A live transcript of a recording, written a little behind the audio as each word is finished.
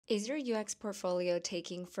Is your UX portfolio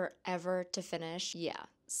taking forever to finish? Yeah.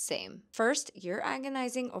 Same. First, you're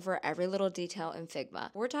agonizing over every little detail in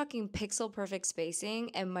Figma. We're talking pixel perfect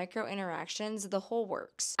spacing and micro interactions, the whole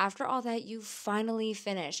works. After all that, you finally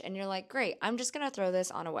finish and you're like, great, I'm just gonna throw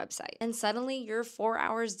this on a website. And suddenly you're 4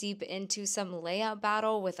 hours deep into some layout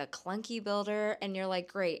battle with a clunky builder and you're like,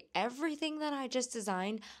 great, everything that I just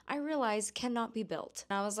designed, I realize cannot be built.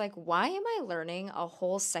 And I was like, why am I learning a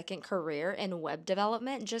whole second career in web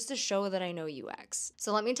development just to show that I know UX?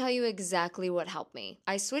 So let me tell you exactly what helped me.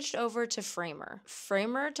 I switched over to Framer.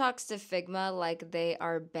 Framer talks to Figma like they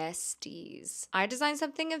are besties. I design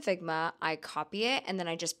something in Figma, I copy it, and then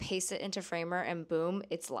I just paste it into Framer and boom,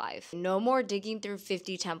 it's live. No more digging through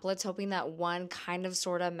 50 templates hoping that one kind of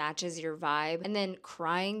sorta matches your vibe and then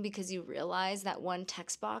crying because you realize that one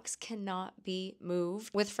text box cannot be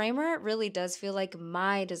moved. With Framer, it really does feel like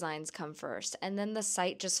my designs come first and then the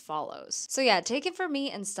site just follows. So yeah, take it from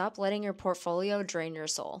me and stop letting your portfolio drain your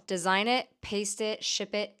soul. Design it, paste it,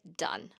 ship it, done.